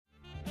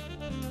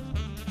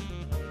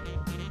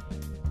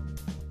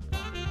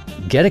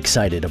Get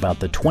excited about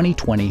the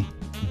 2020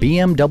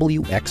 BMW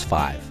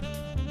X5.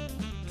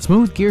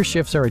 Smooth gear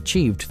shifts are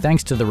achieved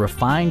thanks to the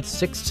refined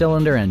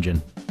 6-cylinder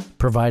engine,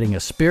 providing a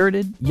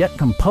spirited yet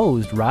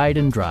composed ride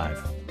and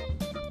drive.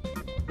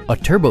 A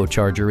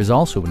turbocharger is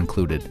also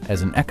included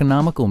as an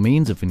economical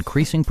means of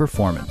increasing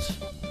performance.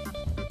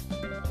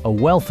 A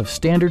wealth of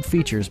standard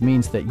features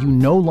means that you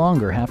no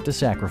longer have to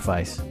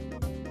sacrifice,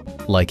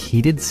 like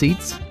heated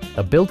seats,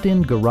 a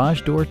built-in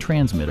garage door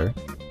transmitter,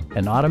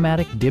 an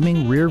automatic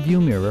dimming rear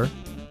view mirror,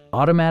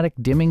 automatic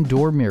dimming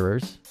door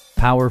mirrors,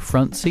 power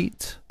front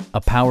seats,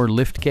 a power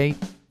liftgate,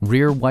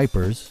 rear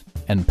wipers,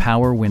 and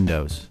power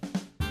windows.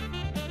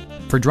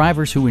 For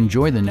drivers who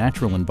enjoy the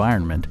natural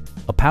environment,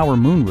 a power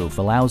moonroof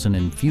allows an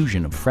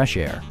infusion of fresh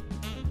air.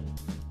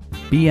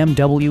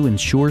 BMW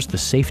ensures the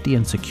safety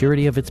and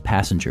security of its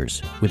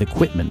passengers with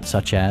equipment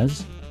such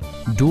as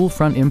dual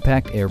front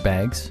impact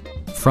airbags,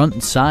 front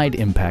and side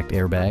impact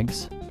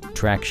airbags,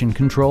 traction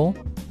control,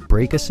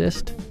 brake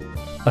assist,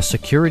 a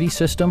security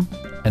system,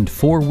 and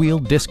 4-wheel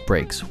disc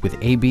brakes with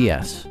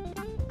ABS.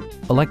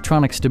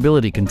 Electronic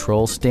stability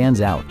control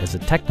stands out as a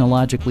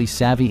technologically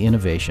savvy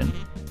innovation,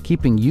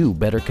 keeping you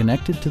better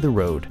connected to the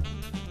road.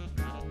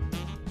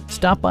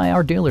 Stop by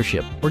our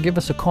dealership or give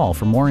us a call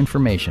for more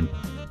information.